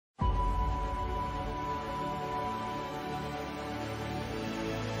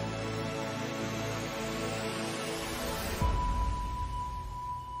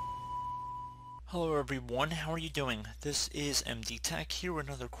Hello everyone, how are you doing? This is MD Tech here with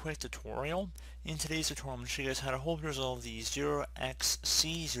another quick tutorial. In today's tutorial I'm going to show you guys how to hopefully resolve the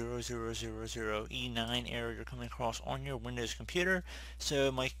 0xc00000e9 error you're coming across on your Windows computer. So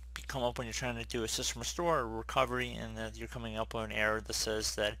it might come up when you're trying to do a system restore or recovery and that you're coming up with an error that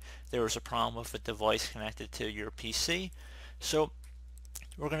says that there was a problem with a device connected to your PC. So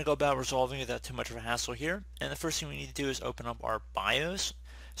we're going to go about resolving it without too much of a hassle here. And the first thing we need to do is open up our BIOS.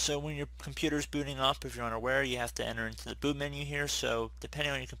 So when your computer's booting up, if you're unaware, you have to enter into the boot menu here. So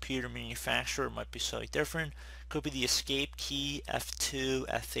depending on your computer manufacturer, it might be slightly different. Could be the escape key, F2,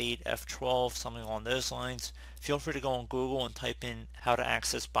 F8, F12, something along those lines. Feel free to go on Google and type in how to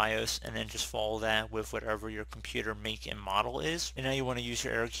access BIOS and then just follow that with whatever your computer make and model is. And now you want to use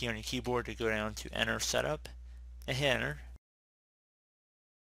your arrow key on your keyboard to go down to Enter Setup and hit Enter.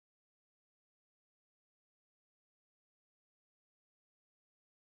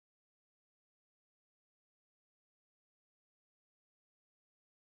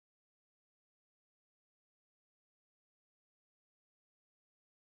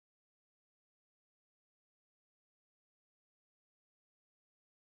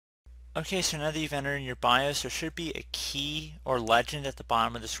 Okay, so now that you've entered in your BIOS, there should be a key or legend at the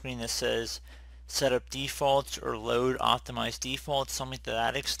bottom of the screen that says set up defaults or load optimized defaults, something to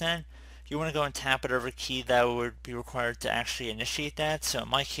that extent. You want to go and tap whatever key that would be required to actually initiate that. So in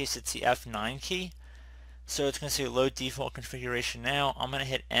my case it's the F9 key. So it's going to say load default configuration now. I'm going to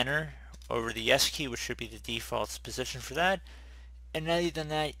hit enter over the yes key, which should be the default position for that. And now that you've done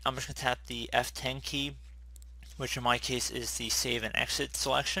that, I'm just going to tap the F10 key, which in my case is the save and exit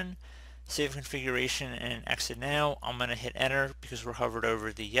selection. Save configuration and exit now. I'm going to hit enter because we're hovered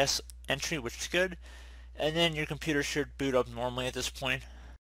over the yes entry, which is good. And then your computer should boot up normally at this point.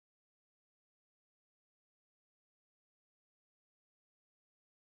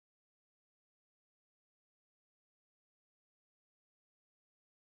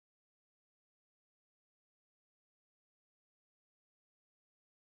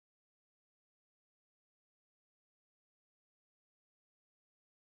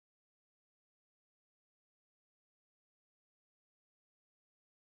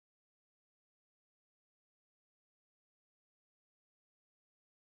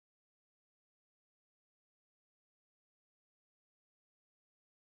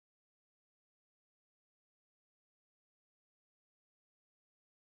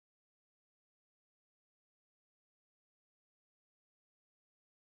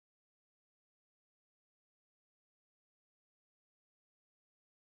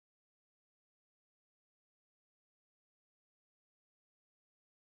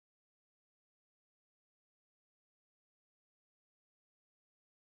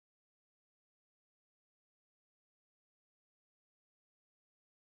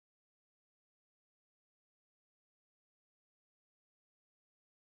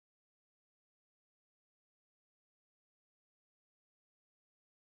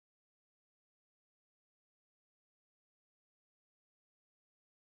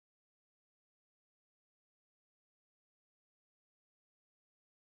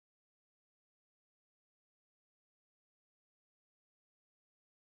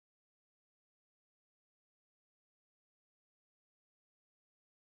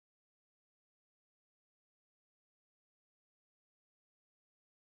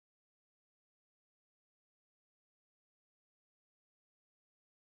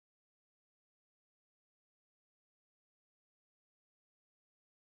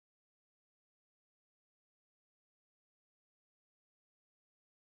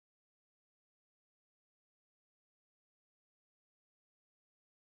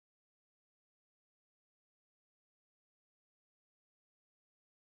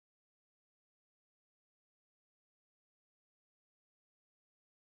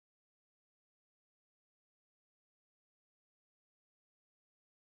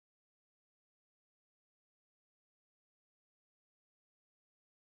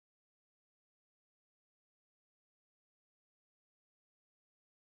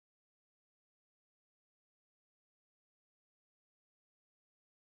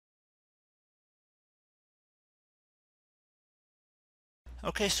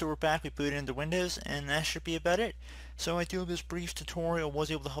 Okay, so we're back. We booted into Windows, and that should be about it. So I do hope this brief tutorial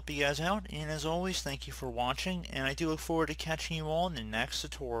was able to help you guys out, and as always, thank you for watching, and I do look forward to catching you all in the next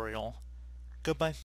tutorial. Goodbye.